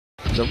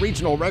The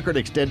regional record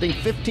extending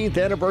 15th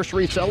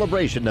anniversary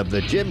celebration of the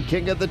Jim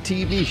King of the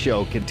TV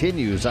show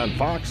continues on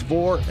Fox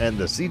 4 and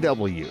the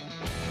CW.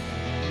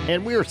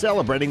 And we are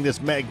celebrating this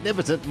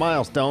magnificent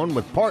milestone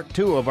with part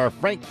 2 of our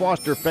Frank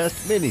Foster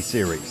Fest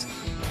mini-series,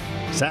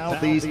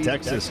 Southeast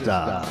Texas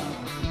Style.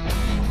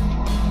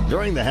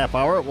 During the half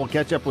hour, we'll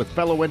catch up with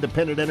fellow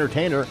independent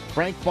entertainer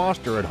Frank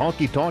Foster at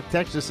Honky Tonk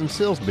Texas in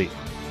Silsbee.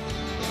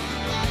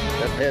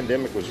 That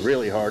pandemic was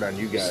really hard on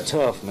you guys. It's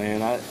tough,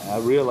 man. I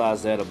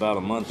realized that about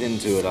a month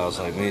into it. I was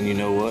like, man, you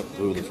know what?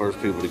 We were the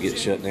first people to get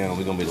shut down.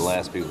 We're going to be the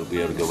last people to be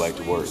able to go back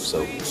to work.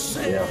 So,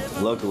 yeah,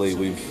 luckily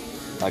we've,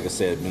 like I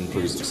said, been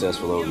pretty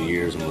successful over the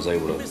years and was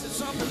able to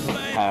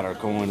hide our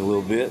coin a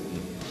little bit.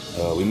 And,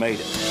 we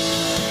made it.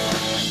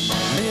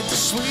 Let the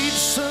sweet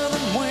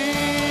southern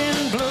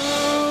wind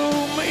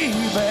blow me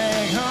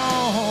back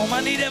home. I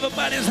need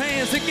everybody's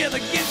hands together.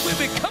 Get with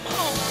me. Come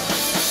on.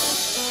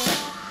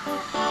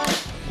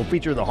 We'll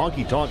feature the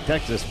Honky Tonk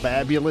Texas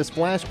Fabulous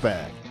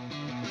Flashback.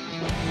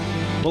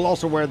 We'll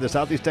also wear the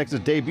Southeast Texas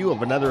debut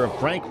of another of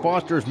Frank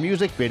Foster's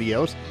music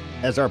videos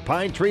as our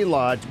Pine Tree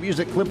Lodge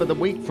music clip of the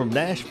week from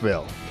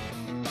Nashville.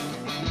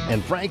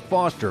 And Frank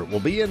Foster will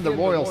be in the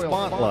Royal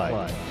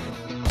Spotlight.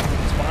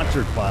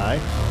 Sponsored by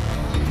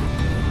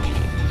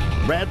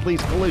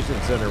Bradley's Collision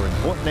Center in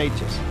Port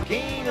Neches.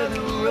 King of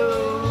the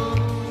road.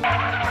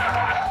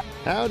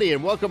 Howdy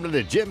and welcome to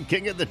the Jim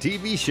King of the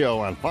TV show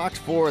on Fox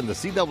 4 and the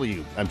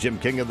CW. I'm Jim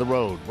King of the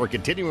Road. We're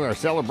continuing our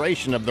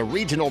celebration of the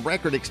regional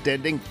record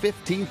extending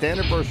 15th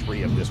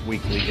anniversary of this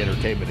weekly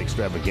entertainment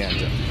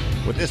extravaganza.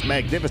 With this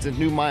magnificent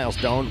new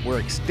milestone, we're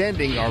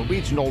extending our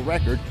regional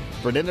record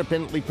for an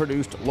independently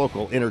produced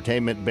local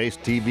entertainment-based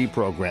TV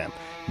program.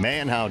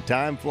 Man, how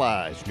time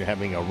flies. You're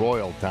having a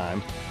royal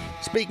time.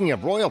 Speaking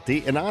of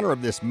royalty, in honor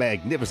of this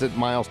magnificent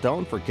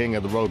milestone for King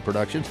of the Road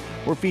Productions,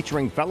 we're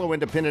featuring fellow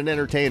independent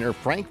entertainer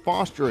Frank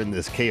Foster in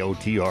this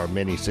KOTR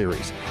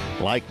miniseries.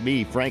 Like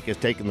me, Frank has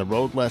taken the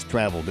road less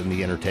traveled in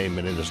the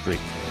entertainment industry.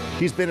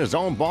 He's been his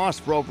own boss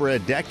for over a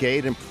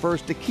decade and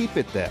prefers to keep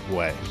it that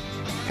way.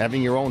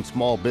 Having your own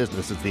small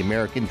business is the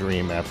American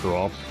dream, after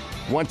all.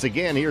 Once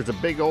again, here's a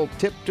big old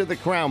tip to the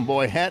Crown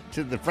Boy hat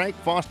to the Frank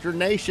Foster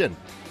Nation.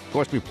 Of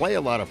course, we play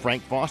a lot of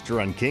Frank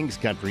Foster on King's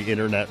Country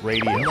Internet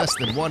Radio. In less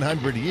than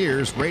 100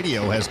 years,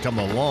 radio has come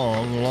a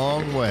long,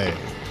 long way.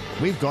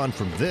 We've gone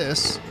from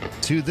this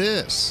to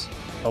this.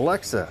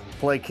 Alexa,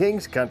 play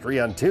King's Country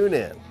on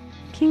TuneIn.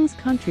 King's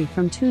Country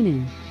from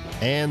TuneIn.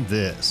 And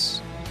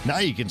this. Now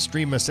you can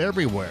stream us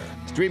everywhere.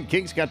 Stream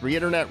King's Country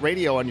Internet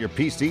Radio on your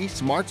PC,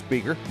 smart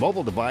speaker,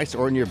 mobile device,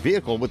 or in your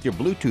vehicle with your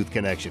Bluetooth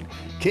connection.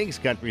 King's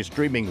Country is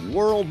streaming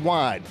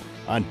worldwide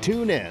on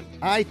TuneIn,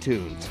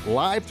 iTunes,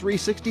 Live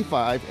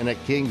 365, and at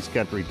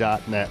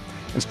kingscountry.net.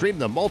 And stream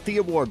the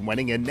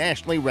multi-award-winning and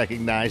nationally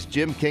recognized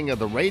Jim King of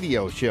the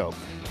Radio show,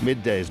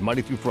 middays,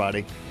 Monday through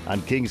Friday,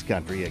 on King's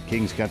Country at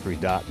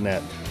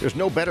kingscountry.net. There's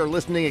no better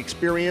listening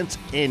experience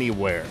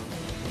anywhere.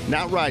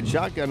 Now ride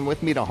shotgun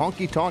with me to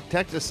Honky Tonk,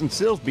 Texas and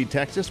Silsbee,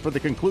 Texas for the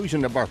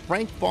conclusion of our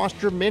Frank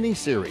Foster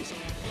mini-series.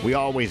 We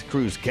always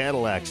cruise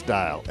Cadillac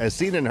style, as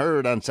seen and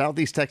heard on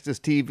Southeast Texas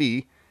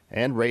TV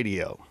and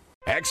radio.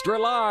 Extra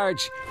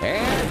large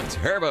and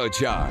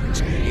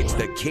turbocharged. It's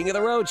the King of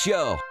the Road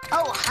show.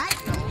 Oh, hi,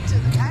 to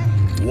the guy.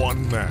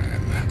 One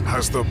man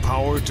has the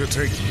power to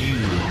take you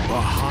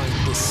behind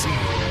the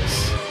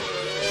scenes.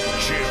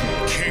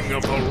 Jim King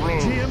of the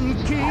Road. Jim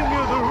King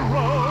of the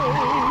road.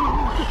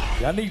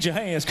 I need your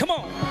hands. Come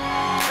on,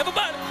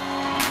 everybody.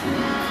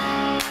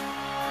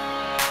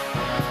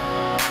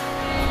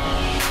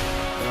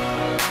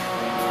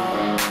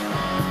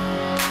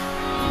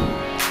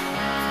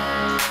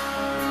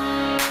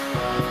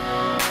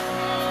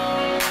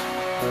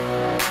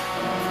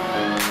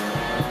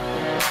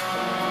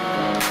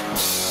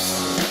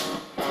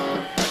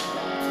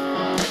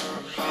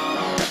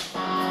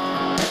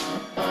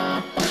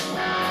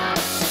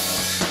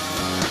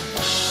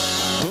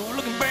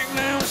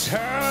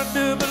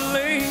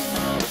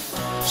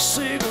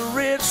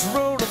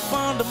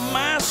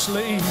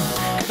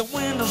 Get the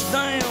windows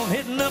down,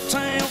 hitting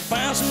uptown,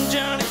 find some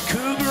Johnny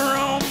Cougar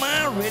on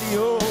my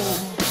radio.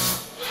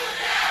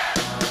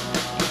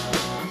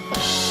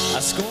 I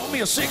scored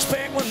me a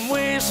six-pack, wasn't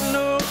wasting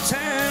no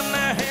time.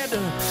 I had to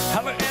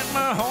holler at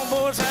my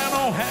homeboys out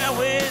on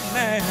Highway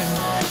 9.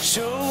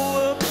 Show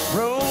up,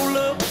 roll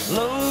up,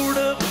 load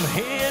up, and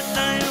head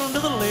down to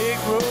the Lake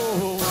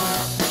Road.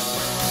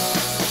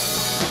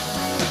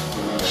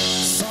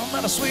 Some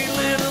about a sweet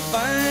little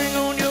thing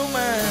on your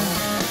mind.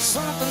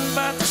 Something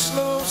about the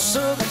slow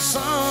southern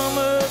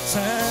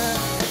summertime.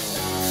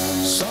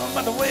 Something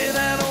about the way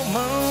that old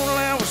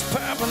moonlight was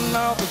popping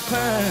off the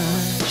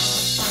pine.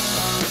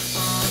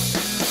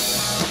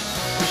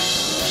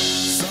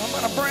 Something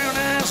about the brown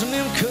eyes and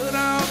them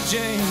cut-off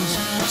jeans.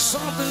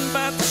 Something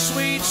about the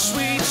sweet,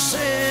 sweet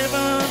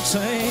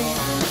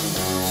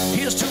 17.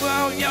 Here's to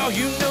all y'all,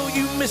 you know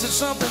you missing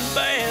something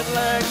bad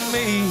like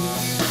me.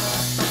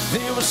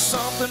 There was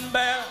something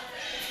about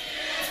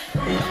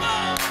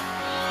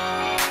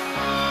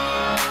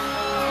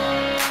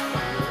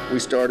We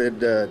started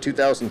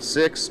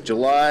 2006,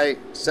 July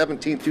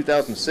 17,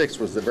 2006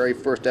 was the very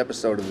first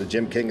episode of the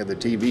Jim King of the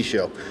TV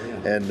show.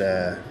 And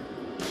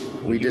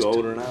we You're just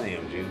older than I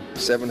am, Jim.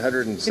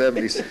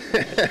 770.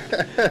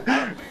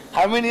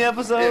 How many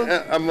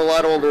episodes? I'm a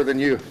lot older than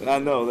you. I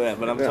know that,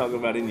 but I'm talking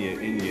about in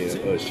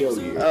your show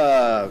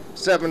year.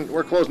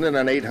 We're closing in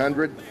on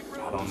 800.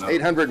 I don't know.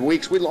 800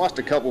 weeks. We lost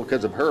a couple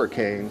because of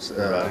hurricanes.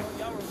 Right.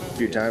 A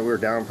few times. We were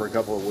down for a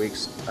couple of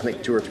weeks. I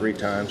think 2 or 3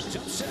 times.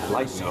 I'd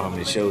like to know how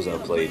many shows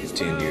I've played in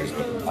 10 years,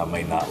 but I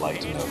may not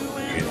like to know.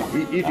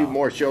 You do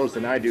more shows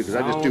than I do because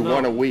I just do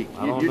 1 a week.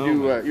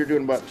 You're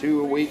doing about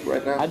 2 a week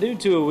right now? I do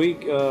 2 a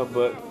week,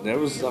 but there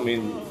was, a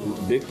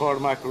big part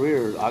of my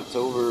career,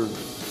 October,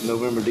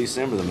 November,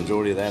 December, the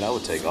majority of that I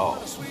would take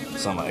off.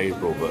 Some of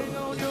April, but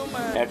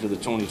after the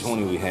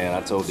 2020 we had,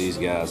 I told these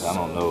guys I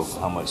don't know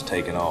how much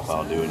taking off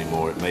I'll do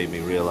anymore. It made me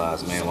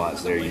realize, man, while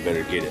it's there, you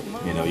better get it.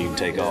 You can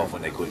take off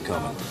when they quit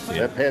coming.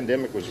 That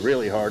pandemic was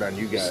really hard on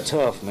you guys. It's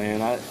tough, man.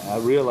 I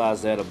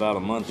realized that about a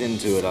month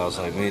into it. I was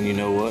like, man, you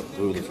know what?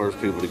 We were the first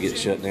people to get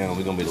shut down.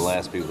 We're going to be the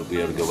last people to be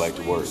able to go back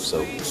to work.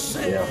 So,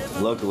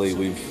 luckily,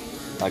 we've,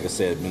 like I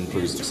said, been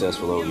pretty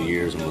successful over the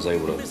years and was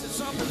able to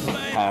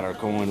hide our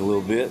coin a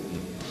little bit. And,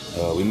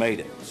 we made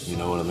it. You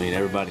know what I mean?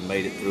 Everybody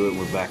made it through it.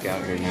 We're back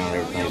out here now.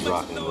 Everything's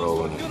rocking and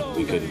rolling. And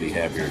we couldn't be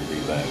happier to be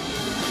back.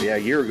 Yeah, a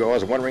year ago, I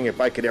was wondering if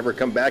I could ever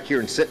come back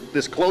here and sit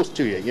this close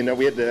to you.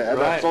 We had to have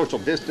that social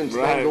distance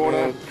thing going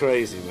on.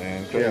 Crazy,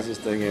 man. Craziest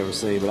thing I ever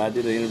seen. But I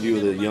did an interview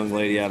with a young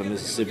lady out of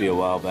Mississippi a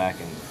while back,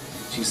 and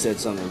she said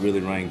something that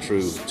really rang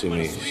true to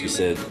me. She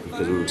said,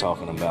 because we were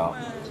talking about,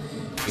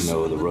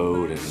 the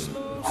road and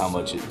how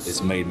much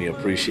it's made me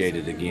appreciate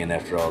it again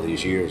after all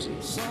these years.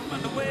 And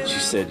she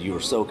said you were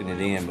soaking it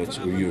in, but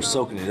you were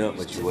soaking it up,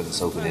 but you wasn't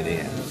soaking it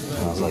in. And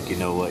I was like, you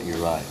know what, you're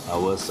right. I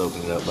was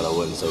soaking it up, but I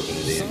wasn't soaking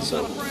it in.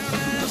 So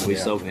we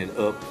soaking it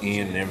up,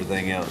 in, and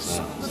everything else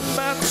now.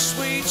 About the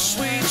sweet,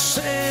 sweet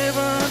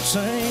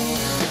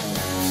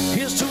 17.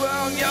 Here's to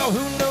all y'all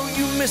who know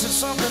you missing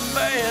something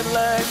bad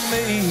like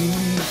me.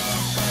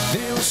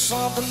 There was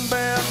something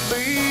about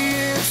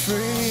being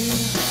free.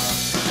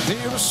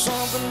 There was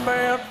something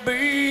about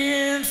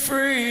being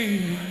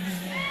free.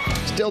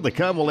 Still to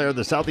come, we'll air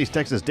the Southeast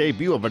Texas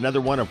debut of another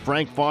one of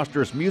Frank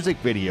Foster's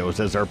music videos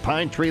as our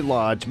Pine Tree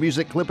Lodge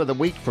music clip of the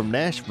week from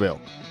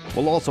Nashville.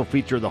 We'll also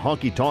feature the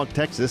Honky Tonk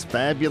Texas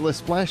Fabulous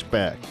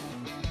Flashback.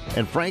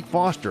 And Frank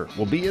Foster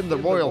will be in the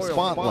Royal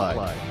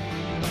Spotlight.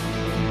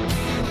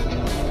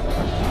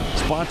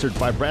 Sponsored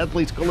by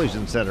Bradley's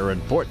Collision Center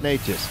in Fort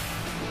Neches.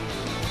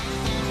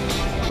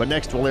 But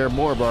next we'll air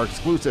more of our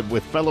exclusive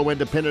with fellow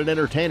independent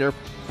entertainer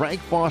Frank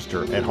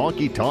Foster at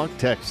Honky Tonk,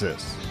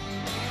 Texas.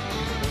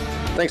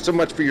 Thanks so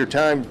much for your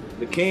time,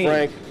 the King.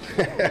 Frank.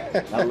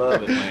 I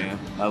love it, man.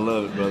 I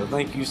love it, brother.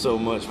 Thank you so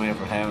much, man,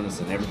 for having us,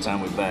 and every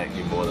time we're back,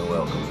 you're more than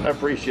welcome. I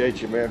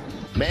appreciate you, man.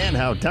 Man,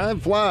 how time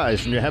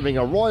flies when you're having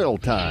a royal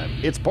time.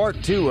 It's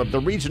part 2 of the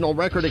regional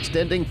record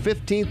extending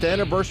 15th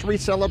anniversary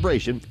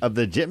celebration of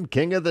the Jim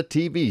King of the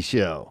TV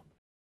show.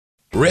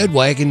 Red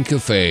Wagon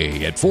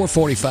Cafe at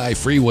 445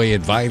 Freeway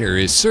in Viner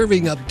is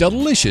serving up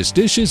delicious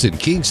dishes in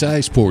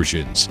king-size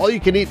portions.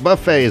 All-you-can-eat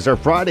buffets are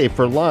Friday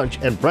for lunch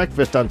and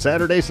breakfast on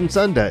Saturdays and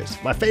Sundays.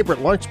 My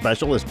favorite lunch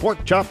special is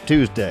Pork Chop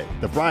Tuesday.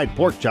 The fried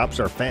pork chops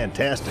are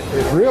fantastic.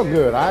 It's real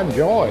good. I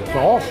enjoy it. It's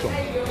awesome.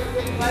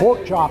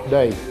 Pork Chop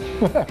Day.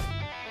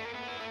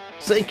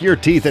 Sink your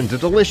teeth into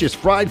delicious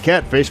fried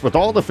catfish with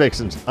all the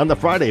fixings on the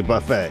Friday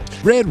buffet.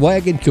 Red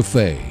Wagon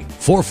Cafe,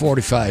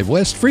 445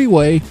 West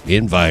Freeway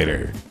in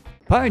Viner.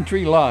 Pine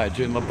Tree Lodge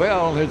in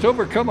LaBelle has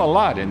overcome a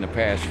lot in the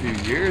past few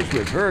years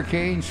with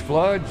hurricanes,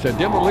 floods, a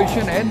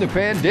demolition, and the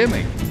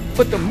pandemic.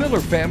 But the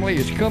Miller family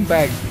has come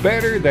back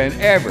better than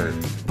ever.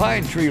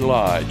 Pine Tree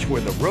Lodge,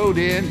 where the road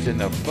ends and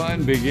the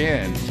fun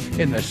begins,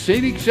 in the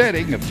scenic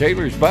setting of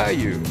Taylor's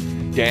Bayou.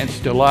 Dance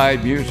to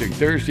live music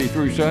Thursday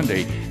through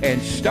Sunday,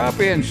 and stop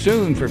in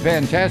soon for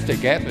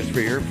fantastic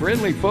atmosphere,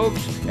 friendly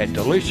folks, and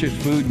delicious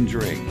food and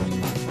drink.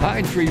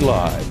 Pine Tree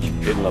Lodge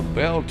in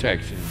LaBelle,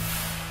 Texas.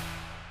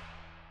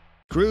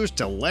 Cruise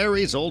to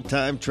Larry's Old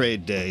Time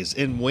Trade Days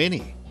in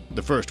Winnie,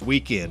 the first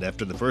weekend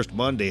after the first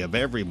Monday of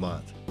every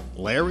month.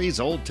 Larry's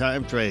Old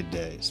Time Trade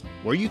Days,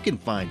 where you can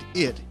find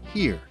it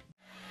here.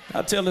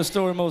 I tell this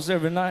story most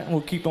every night, and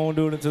we'll keep on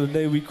doing it until the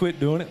day we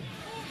quit doing it.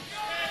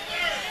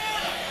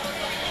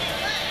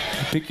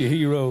 You pick your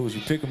heroes,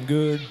 you pick them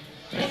good,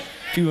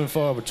 few and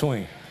far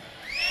between.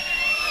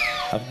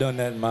 I've done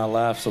that in my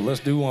life, so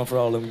let's do one for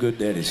all them good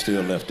daddies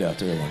still left out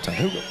there one time.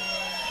 Here we go.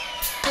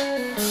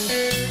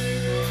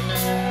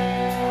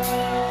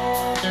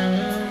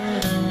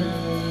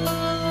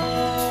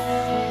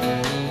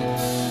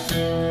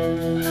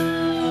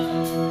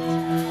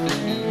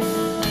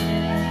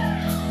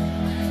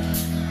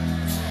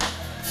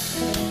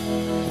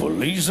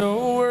 These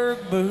old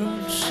work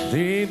boots,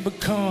 they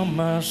become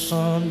my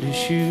Sunday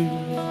shoes.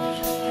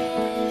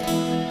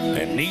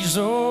 And these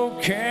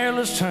old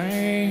careless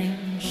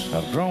hands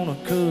I've grown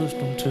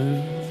accustomed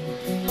to.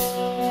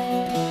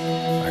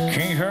 I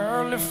can't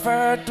hardly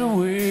fight the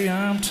way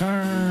I'm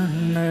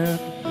turning out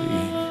to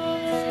be.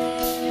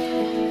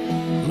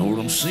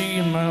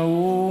 seeing my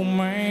old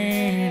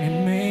man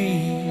and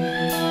me.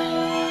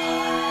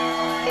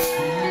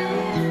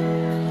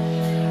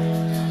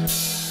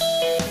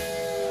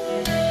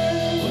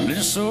 Well,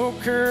 this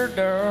old cur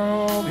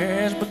dog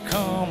has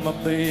become my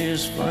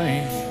best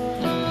friend.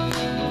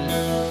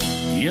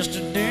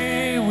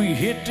 Yesterday we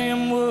hit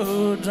them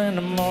woods, and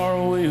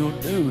tomorrow we'll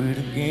do it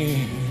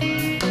again.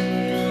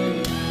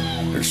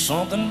 There's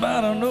something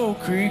about an old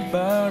creek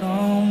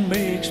bottom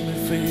makes me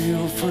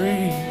feel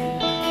free.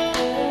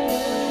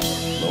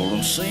 Lord,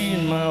 I'm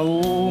seeing my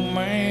old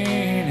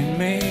man and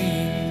me,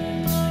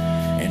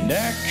 and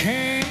I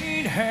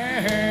can't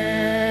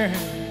have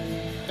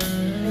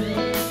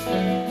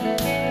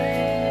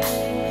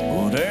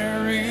what I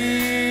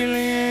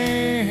really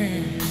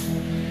am.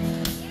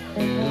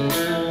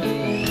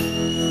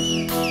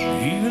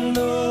 Even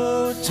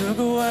though it took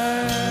a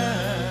while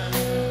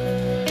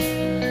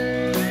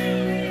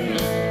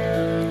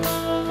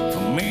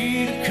for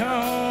me to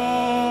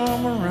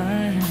come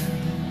around.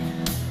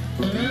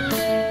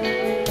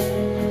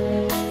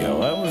 Yo,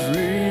 I was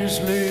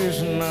restless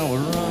and I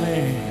was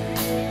running,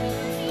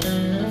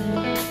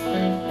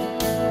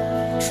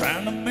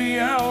 trying to be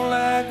all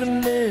I could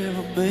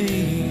never be.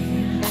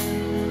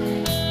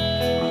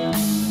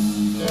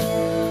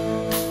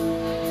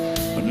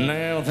 But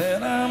now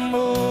that I'm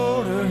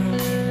older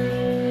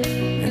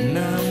and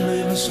I'm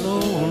living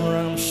slower,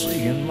 I'm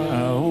seeing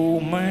my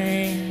old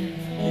man.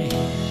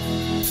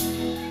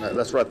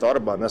 That's what I thought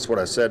about, and that's what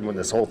I said when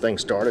this whole thing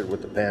started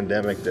with the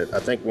pandemic, that I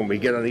think when we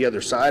get on the other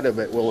side of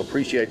it, we'll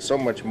appreciate so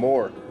much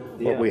more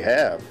what we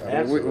have.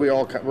 I mean, we're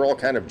all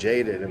kind of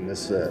jaded in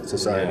this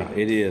society.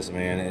 Yeah, it is,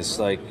 man. It's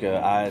like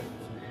I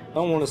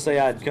don't want to say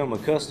I'd come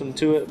accustomed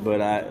to it,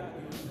 but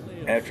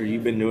after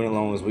you've been doing it as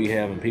long as we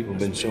have and people have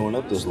been showing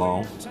up this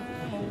long,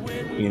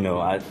 you know,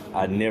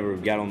 I never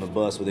got on the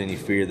bus with any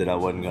fear that I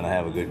wasn't going to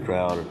have a good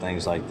crowd or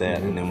things like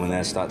that. And then when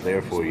that's not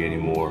there for you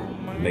anymore,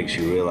 it makes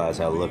you realize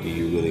how lucky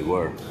you really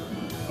were.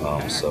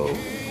 So,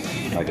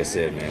 like I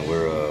said, man,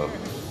 we're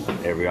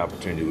every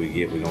opportunity we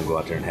get, we're going to go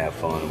out there and have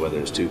fun, whether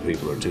it's 2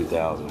 people or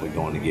 2,000, we're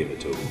going to give it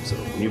to them. So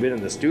you've been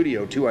in the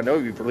studio too. I know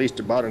you've released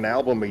about an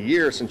album a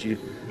year since you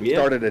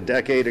started a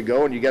decade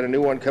ago, and you got a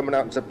new one coming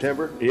out in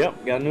September?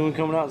 Yep, got a new one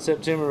coming out in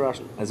September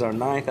as our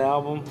 9th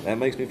album. That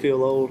makes me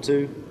feel old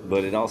too,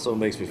 but it also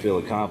makes me feel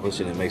accomplished,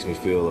 and it makes me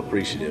feel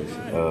appreciative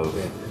of,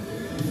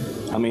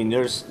 I mean,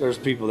 there's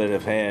people that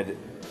have had,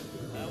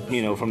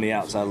 you know, from the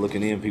outside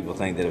looking in, people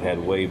think that have had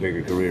way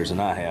bigger careers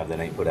than I have that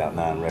ain't put out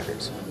 9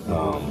 records.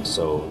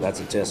 So that's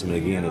a testament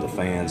again to the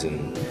fans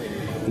and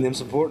them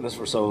supporting us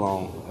for so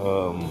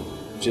long.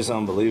 Just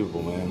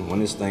unbelievable, man. When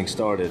this thing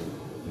started,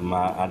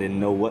 I didn't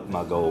know what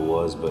my goal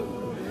was, but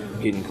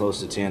getting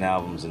close to 10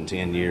 albums in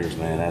 10 years,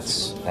 man,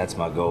 that's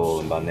my goal.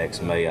 And by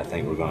next May, I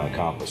think we're going to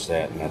accomplish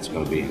that, and that's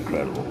going to be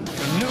incredible.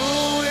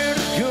 Nowhere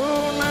to go,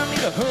 I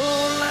need a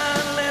whole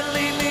lot,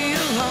 leave me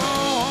alone.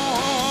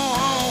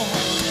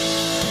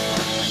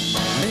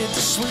 Let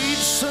the sweet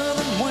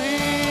southern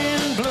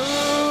wind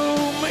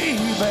blow me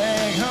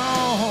back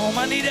home.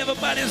 I need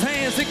everybody's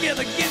hands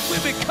together, get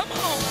with me, come on.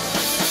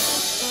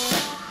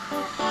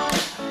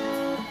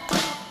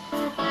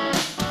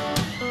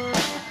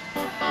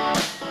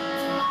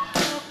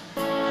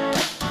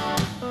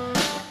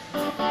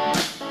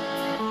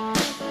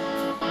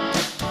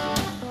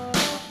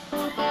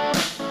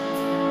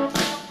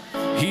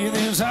 Here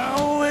there's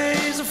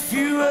always a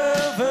few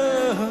of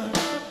us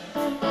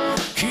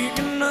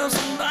kicking us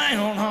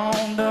down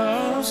on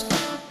dust.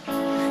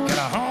 Got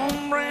a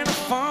home brand of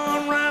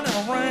fun riding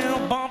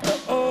around, bump the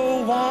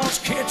old ones,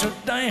 catch a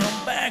damn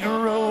bag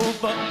of road.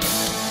 But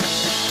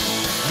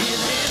here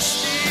there's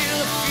still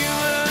a few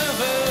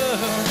of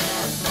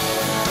us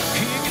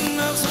kicking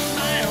us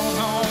down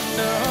on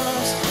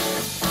dust.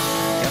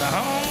 Got a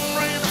home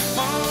brand of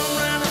fun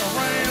riding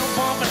around,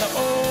 bumping the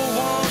old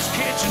ones,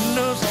 catching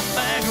us a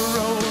bag of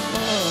road.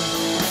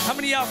 How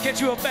many of y'all catch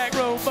you a back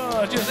road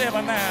buzz just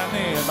every now and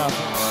then?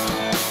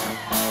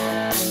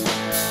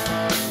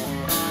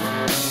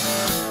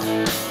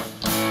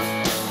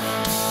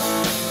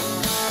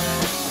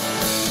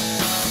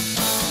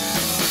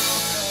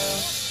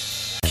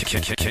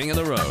 King of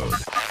the Road.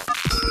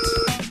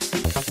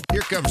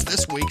 Here comes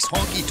this week's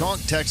Honky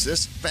Tonk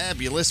Texas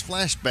Fabulous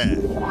Flashback.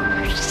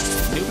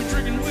 You'll be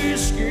drinking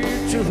whiskey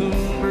till the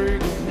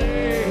break of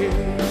day.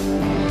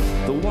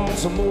 The want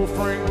some more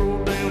Frank,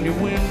 roll down your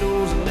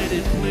windows and let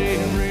it play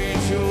and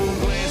raise your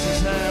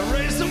glasses high.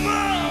 Raise them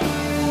up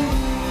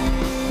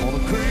on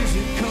the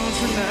crazy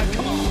country night.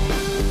 Come on.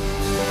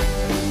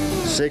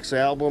 6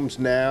 albums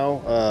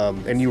now,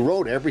 and you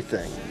wrote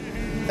everything.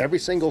 Every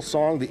single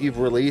song that you've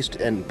released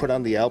and put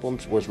on the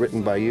albums was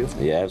written by you?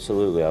 Yeah,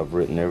 absolutely. I've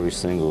written every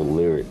single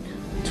lyric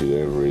to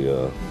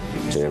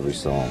every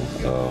song.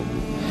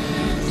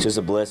 It's just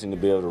a blessing to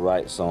be able to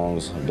write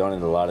songs. I've done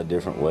it a lot of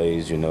different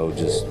ways, you know,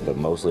 but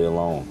mostly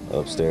alone.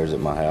 Upstairs at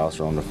my house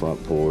or on the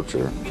front porch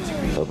or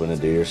up in a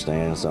deer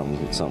stand,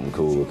 something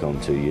cool will come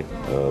to you.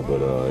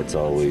 But it's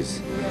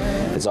always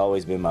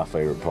been my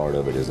favorite part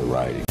of it is the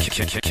writing.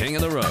 King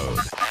of the Road.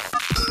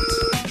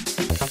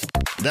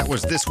 That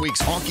was this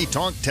week's Honky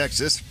Tonk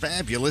Texas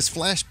Fabulous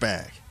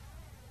Flashback.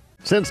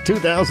 Since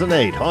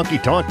 2008,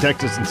 Honky Tonk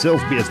Texas in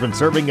Silsbee has been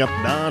serving up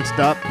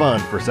non-stop fun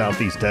for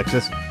Southeast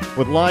Texas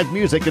with live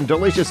music and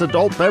delicious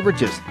adult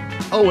beverages.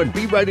 Oh, and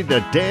be ready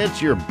to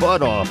dance your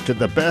butt off to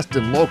the best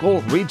in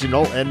local,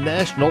 regional, and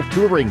national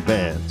touring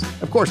bands.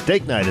 Of course,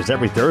 Take Night is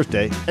every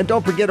Thursday. And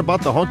don't forget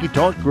about the Honky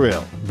Tonk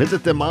Grill.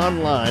 Visit them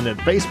online at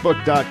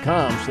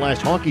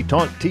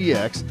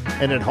facebook.com/honkytonktx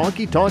and at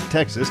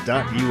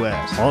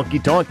honkytonktexas.us.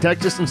 Honky Tonk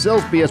Texas in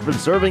Silsbee has been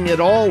serving it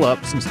all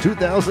up since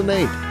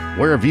 2008.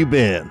 Where have you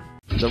been?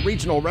 The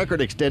regional record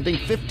extending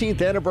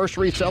 15th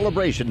anniversary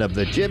celebration of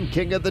the Jim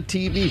King of the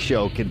TV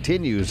show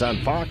continues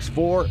on Fox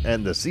 4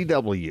 and the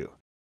CW.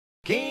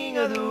 King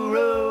of the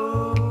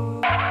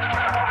Road.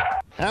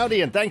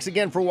 Howdy, and thanks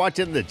again for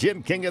watching the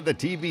Jim King of the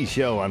TV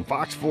show on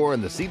Fox 4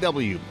 and the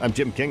CW. I'm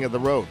Jim King of the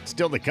Road.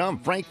 Still to come,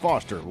 Frank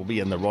Foster will be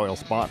in the Royal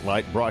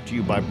Spotlight, brought to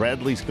you by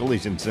Bradley's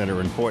Collision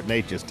Center in Fort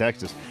Neches,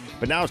 Texas.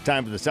 But now it's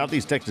time for the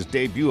Southeast Texas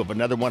debut of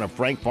another one of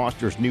Frank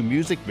Foster's new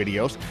music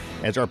videos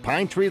as our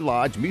Pine Tree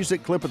Lodge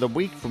music clip of the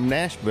week from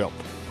Nashville.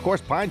 Of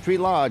course, Pine Tree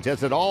Lodge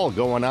has it all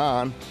going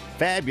on.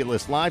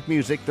 Fabulous live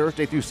music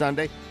Thursday through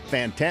Sunday,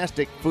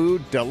 fantastic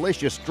food,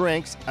 delicious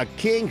drinks, a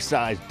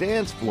king-size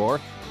dance floor,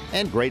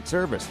 and great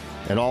service.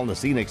 And all in the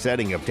scenic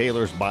setting of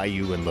Taylor's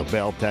Bayou in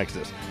LaBelle,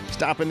 Texas.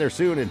 Stop in there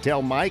soon and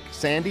tell Mike,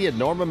 Sandy, and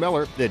Norma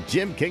Miller that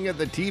Jim King of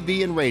the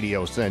TV and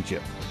radio sent you.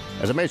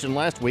 As I mentioned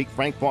last week,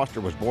 Frank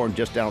Foster was born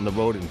just down the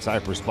road in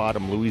Cypress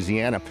Bottom,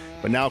 Louisiana,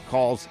 but now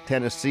calls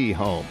Tennessee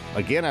home.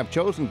 Again, I've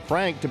chosen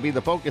Frank to be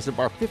the focus of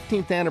our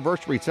 15th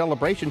anniversary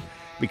celebration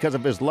because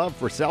of his love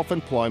for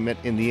self-employment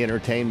in the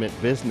entertainment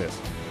business.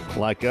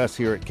 Like us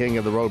here at King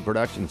of the Road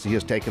Productions, he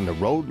has taken the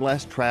road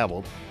less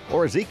traveled,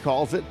 or as he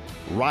calls it,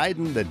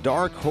 riding the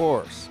dark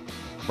horse.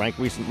 Frank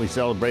recently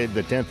celebrated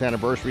the 10th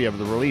anniversary of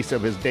the release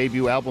of his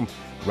debut album,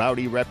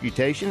 Rowdy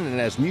Reputation, and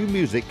has new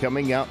music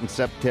coming out in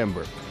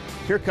September.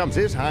 Here comes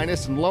His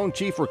Highness and Lone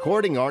Chief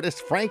recording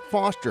artist Frank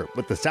Foster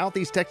with the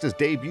Southeast Texas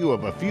debut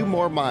of A Few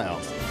More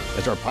Miles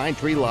as our Pine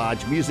Tree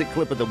Lodge music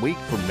clip of the week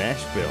from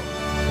Nashville.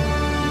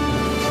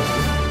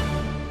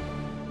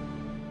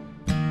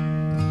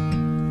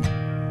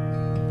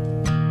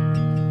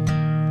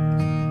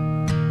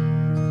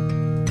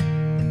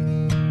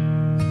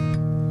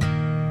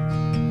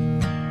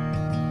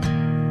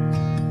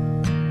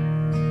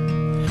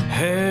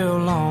 How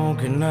long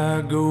can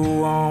I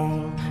go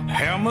on?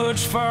 How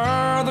much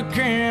farther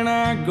can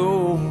I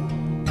go?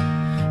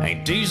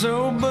 Ain't these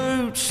old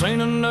boots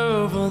seen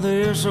enough of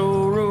this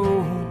old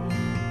road?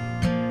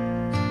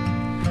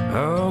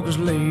 Oh, 'cause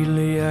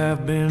lately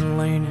I've been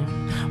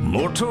leaning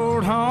more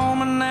toward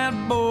home and that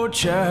boy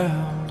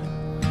child,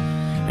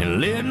 and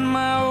letting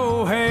my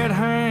old head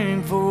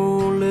hang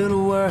for a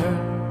little while.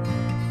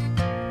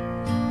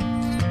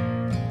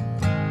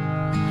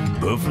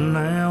 But for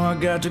now I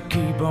got to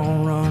keep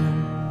on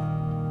running.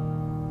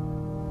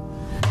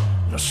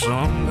 Now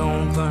some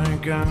gon'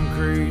 think I'm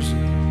crazy,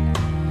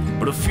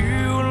 but a few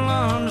will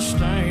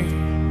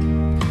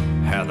understand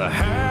how the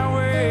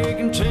highway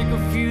can take a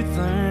few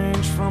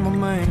things from a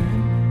man.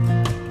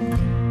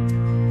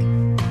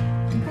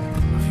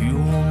 A few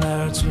more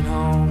nights at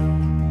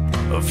home,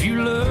 a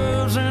few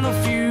loves and a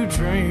few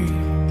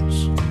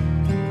dreams,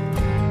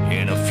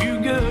 and a few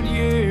good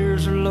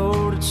years,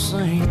 Lord, it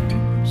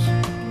seems.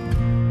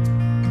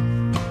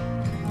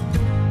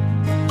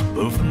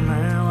 But for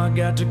now I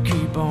got to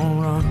keep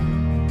on running.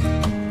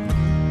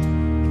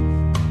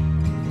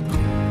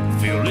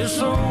 Fill this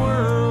old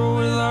world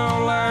with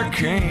all I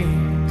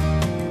can.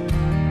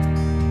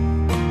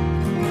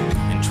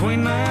 In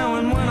between now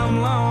and when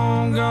I'm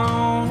long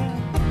gone,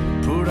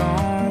 put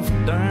on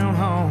for down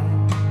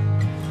home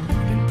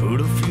and put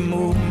a few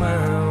more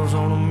miles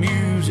on a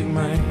music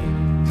man.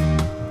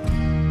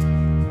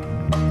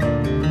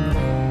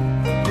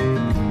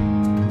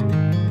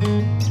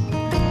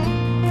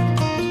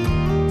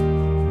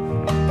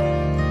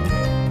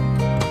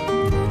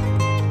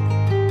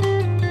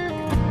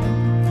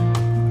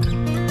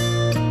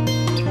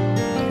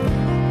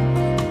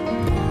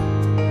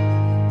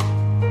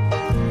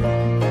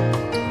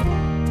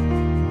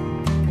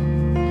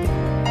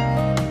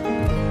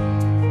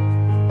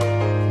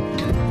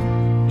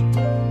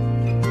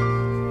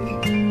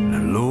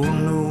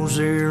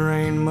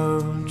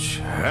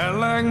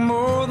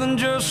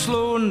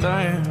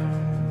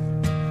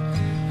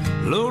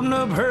 Loading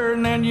up her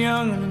and that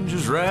young'un and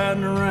just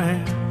riding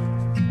around.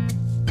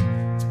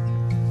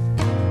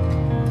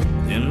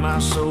 Then my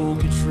soul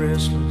gets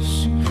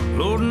restless,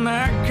 Lord, and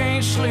I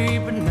can't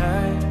sleep at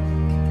night,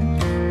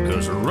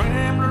 'cause a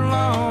rambler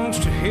longs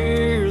to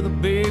hear the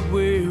big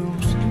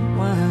wheels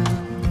whine.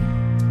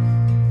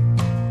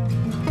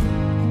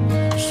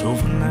 So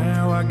for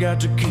now I got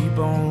to keep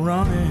on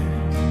running.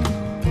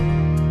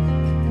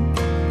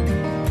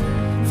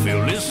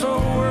 Fill this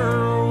old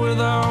world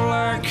with all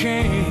I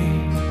can.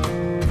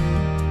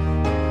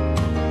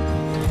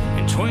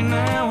 Between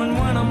now and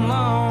when I'm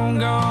long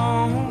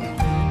gone,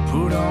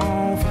 put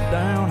on for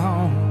down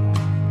home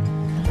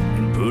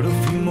and put a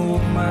few more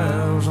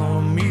miles on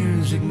a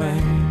music music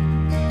man.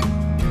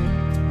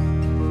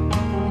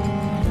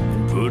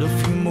 And put a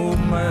few more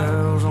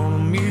miles on the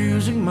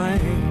music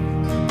man.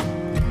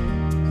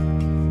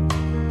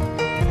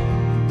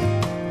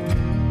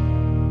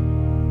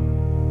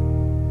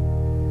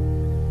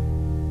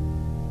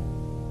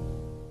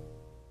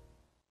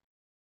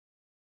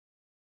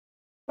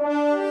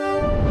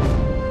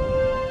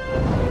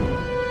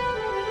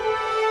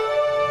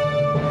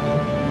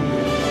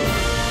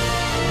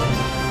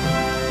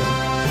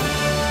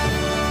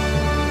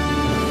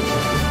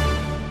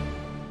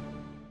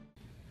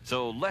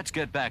 So let's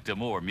get back to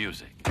more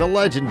music. The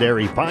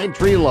legendary Pine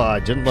Tree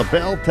Lodge in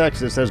LaBelle,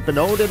 Texas has been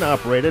owned and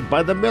operated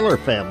by the Miller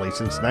family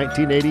since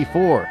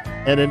 1984.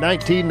 And in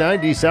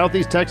 1990,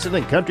 Southeast Texan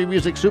and country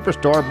music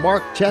superstar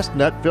Mark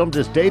Chestnut filmed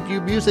his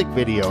debut music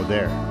video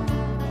there.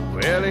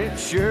 Well, it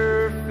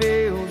sure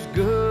feels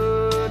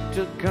good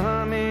to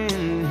come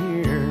in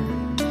here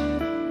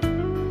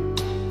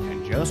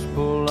and just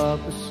pull up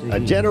a seat. A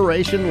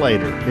generation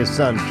later, his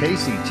son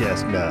Casey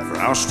Chestnut.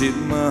 Frosted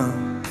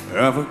mud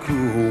of a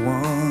cool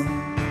one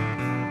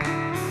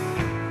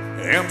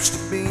helps to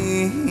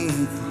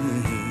beneath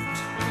the heat.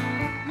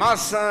 My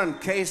son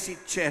Casey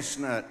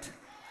Chestnut.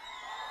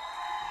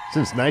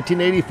 Since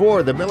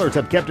 1984, the Millers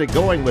have kept it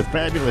going with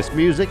fabulous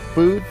music,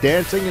 food,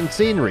 dancing, and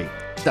scenery.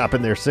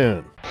 Stopping there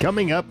soon.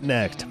 Coming up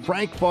next,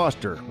 Frank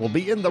Foster will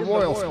be in the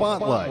Royal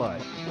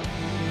Spotlight.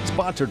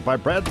 Sponsored by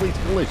Bradley's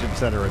Collision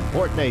Center in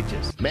Port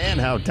Neches. Man,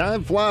 how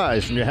time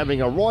flies when you're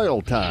having a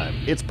royal time.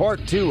 It's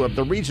part 2 of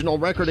the regional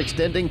record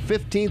extending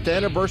 15th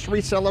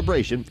anniversary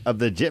celebration of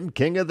the Jim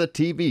King of the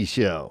TV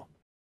show.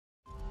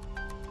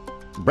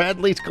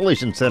 Bradley's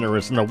Collision Center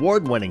is an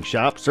award-winning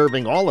shop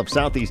serving all of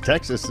Southeast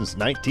Texas since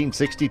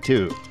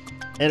 1962.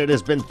 And it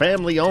has been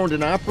family-owned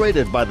and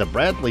operated by the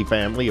Bradley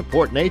family of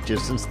Port Neches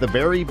since the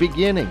very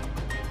beginning.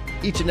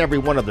 Each and every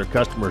one of their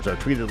customers are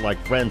treated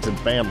like friends and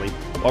family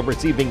while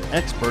receiving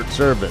expert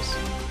service.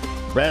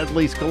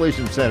 Bradley's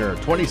Collision Center,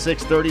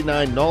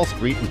 2639 Knoll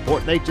Street in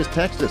Port Neches,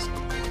 Texas.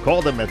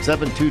 Call them at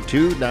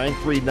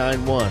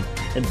 722-9391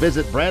 and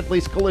visit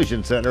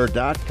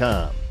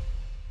bradleyscollisioncenter.com.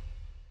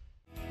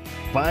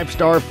 5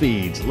 Star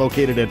Feeds,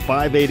 located at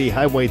 580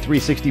 Highway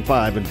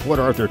 365 in Port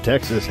Arthur,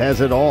 Texas, has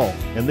it all,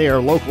 and they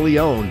are locally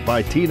owned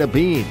by Tina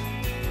Bean.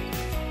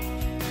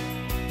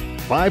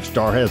 5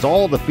 Star has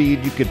all the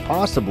feed you could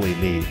possibly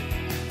need,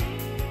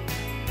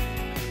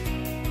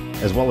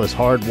 as well as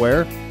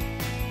hardware,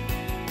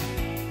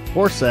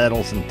 horse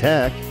saddles and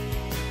tack,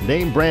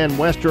 name brand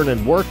Western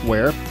and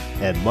workwear,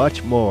 and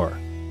much more.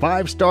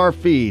 5 Star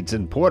Feeds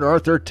in Port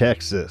Arthur,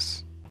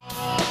 Texas.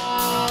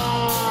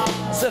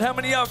 Said, how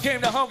many of y'all came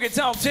to Honky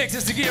Tonk,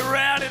 Texas to get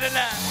rowdy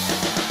tonight?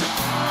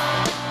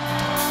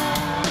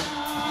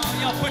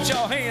 Y'all put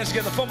y'all hands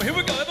together for me. Here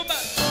we go,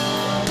 everybody.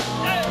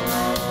 Hey.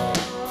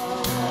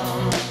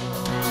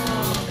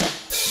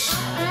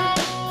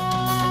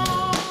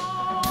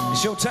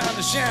 It's your time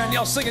to shine.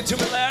 Y'all sing it to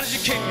me loud as you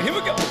can. Here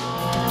we go.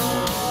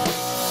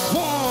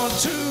 1,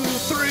 2,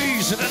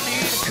 3. Said I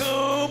need a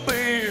cold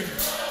beer.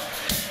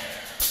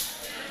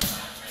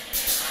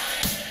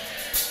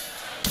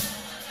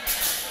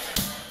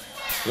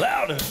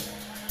 Louder.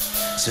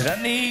 Said I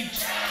need.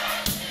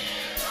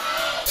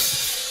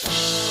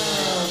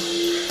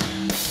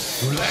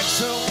 Like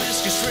some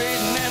whiskey straight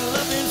and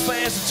loving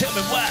fast. And tell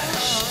me why.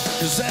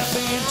 'Cause I've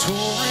been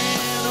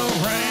touring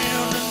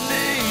around the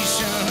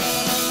nation.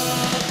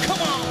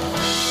 Come on.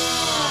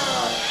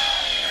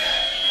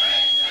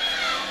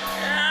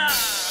 Yeah.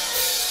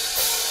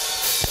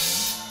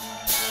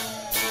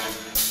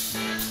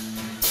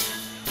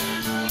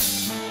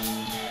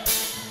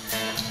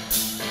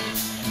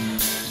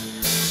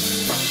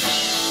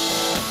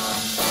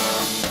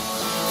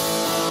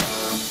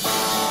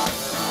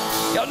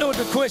 Y'all know what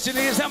the question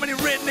is? How many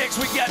rednecks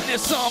we got in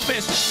this song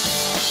business?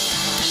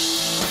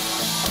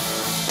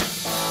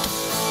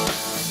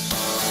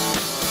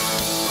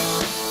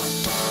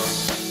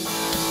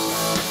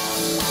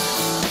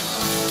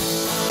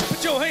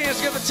 Put your hands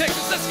together,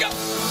 Texas. Let's go.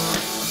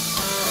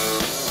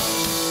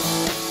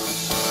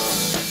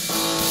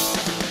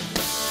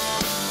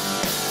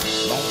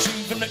 Long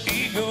chief and the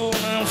eagle,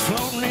 and I'm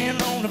floating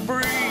in on the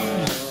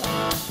breeze.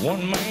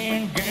 One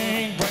man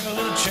gang, bring a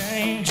little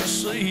change, you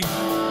see.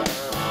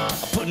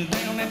 Putting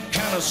down that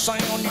kind of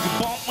sound you can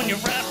bump when you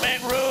ride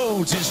back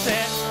roads. It's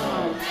that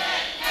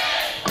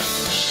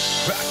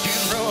rock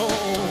and roll,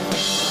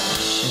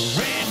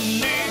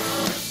 redneck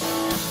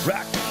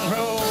rock and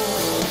roll.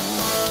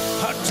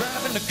 I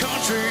drive in the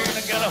country and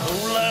I got a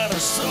whole lot of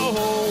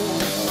soul.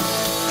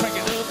 Crank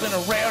it up in a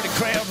rowdy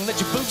crowd and let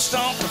your boots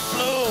stomp the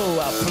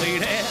floor. I play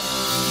that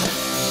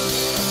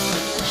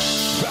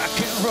rock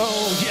and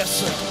roll, yes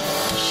sir.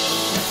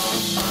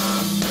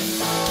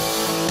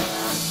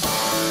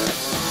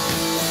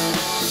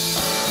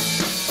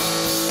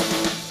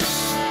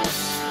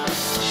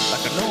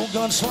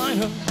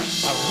 Gunslinger,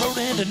 I rode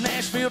into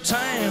Nashville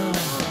town.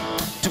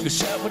 Took a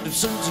shot with the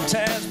suits and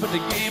ties, but they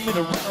gave me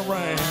the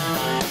runaround.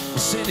 They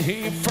said,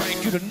 hey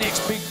Frank, you're the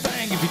next big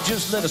thing if you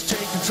just let us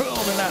take control.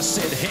 And I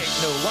said, heck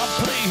no, I'm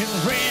playing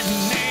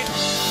redneck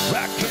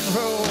rock and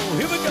roll.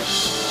 Here we go.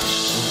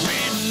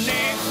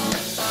 Redneck,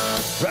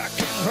 rock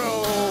and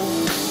roll.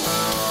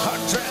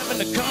 Hard driving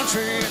the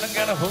country and I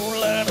got a whole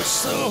lot of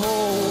soul.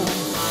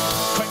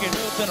 Crank it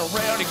up in a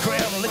rowdy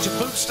crowd and let your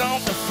boots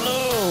stomp the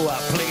floor. I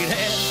play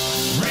that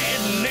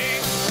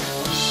redneck,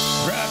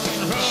 rock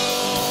and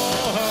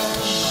roll.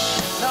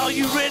 Now all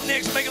you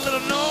rednecks make a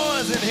little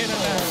noise in here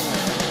tonight.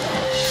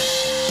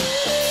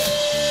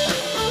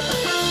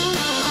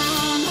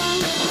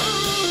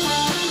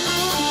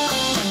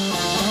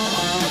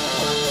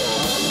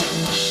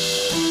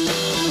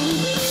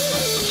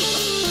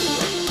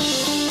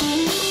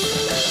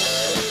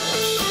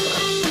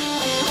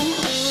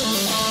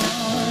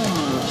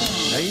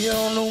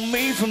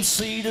 From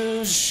sea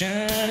to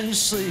shining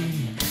sea,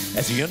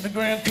 as the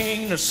underground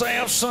king, the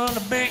South Son, the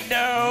big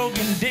dog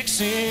in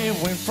Dixie,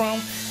 went from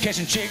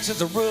catching chicks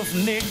as a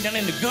roughneck down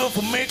in the Gulf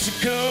of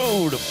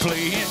Mexico to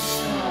playing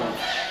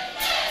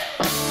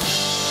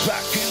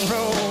rock and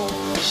roll,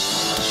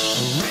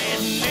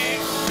 redneck,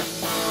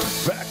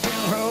 rock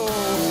and roll,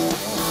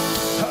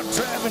 hard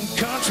driving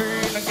country,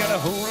 and I got a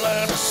whole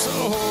lot of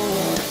soul.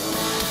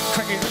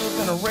 Crank it up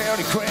in a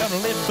rowdy crowd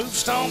and let boots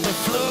stomp the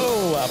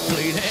floor. I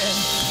play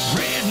that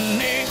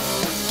redneck,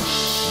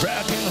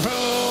 rock and roll.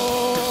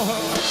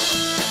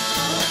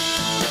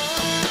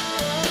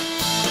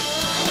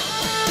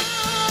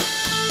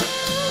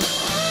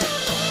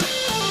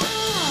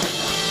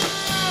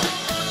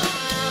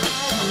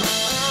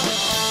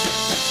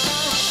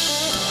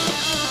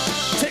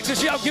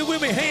 Texas, y'all get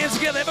with me, hands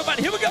together,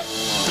 everybody, here we go.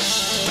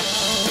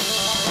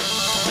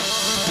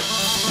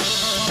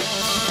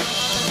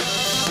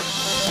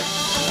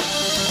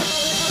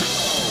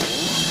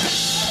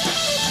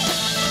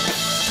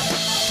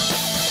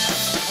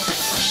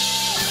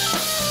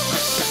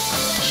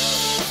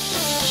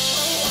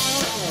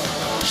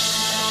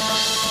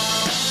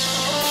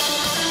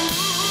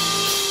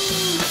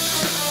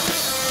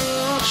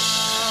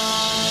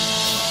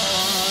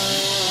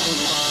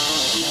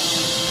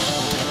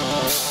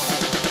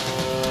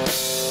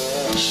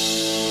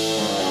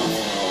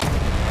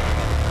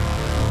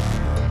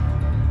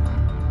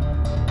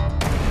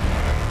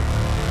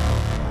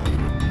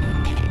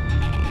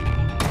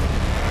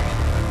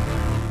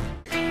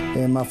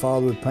 And my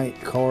father would paint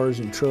cars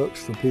and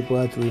trucks for people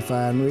at the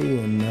refinery,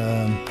 and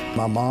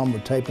my mom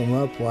would tape them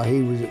up while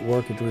he was at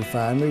work at the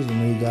refineries, and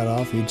when he got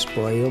off, he'd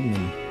spray them,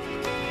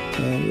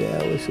 and yeah,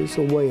 it's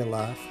a way of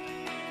life.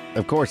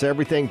 Of course,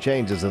 everything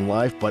changes in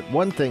life, but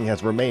one thing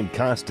has remained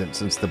constant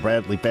since the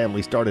Bradley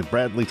family started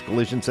Bradley's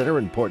Collision Center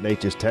in Port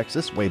Neches,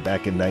 Texas, way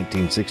back in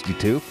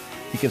 1962.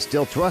 You can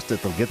still trust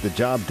that they'll get the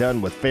job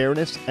done with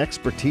fairness,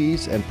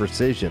 expertise, and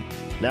precision.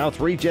 Now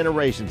 3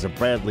 generations of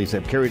Bradleys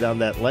have carried on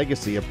that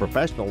legacy of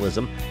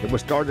professionalism that was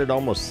started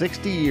almost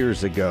 60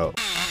 years ago.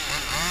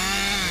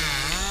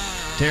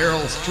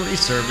 Terrell's Tree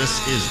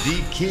Service is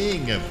the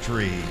king of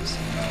trees.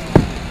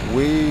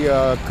 We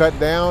cut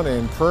down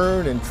and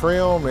prune and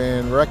trim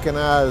and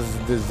recognize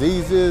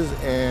diseases,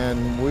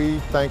 and we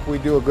think we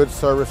do a good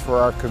service for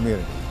our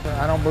community.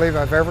 I don't believe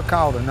I've ever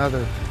called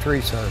another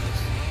tree service.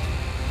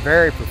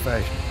 Very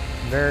professional,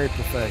 very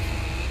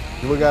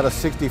professional. We got a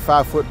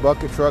 65-foot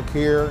bucket truck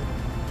here.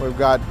 We've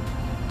got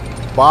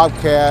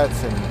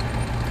bobcats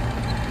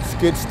and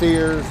skid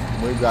steers.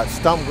 We've got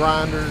stump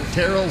grinders.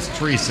 Terrell's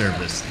Tree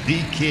Service,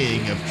 the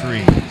king of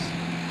trees.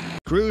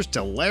 Cruise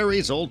to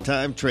Larry's Old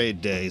Time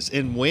Trade Days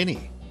in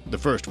Winnie, the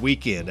first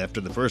weekend after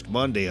the first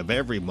Monday of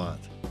every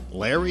month.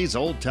 Larry's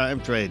Old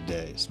Time Trade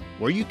Days,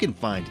 where you can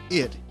find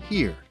it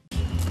here.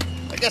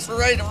 I guess we're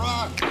ready to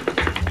rock.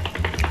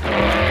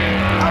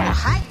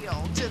 Oh,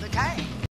 hail to the king.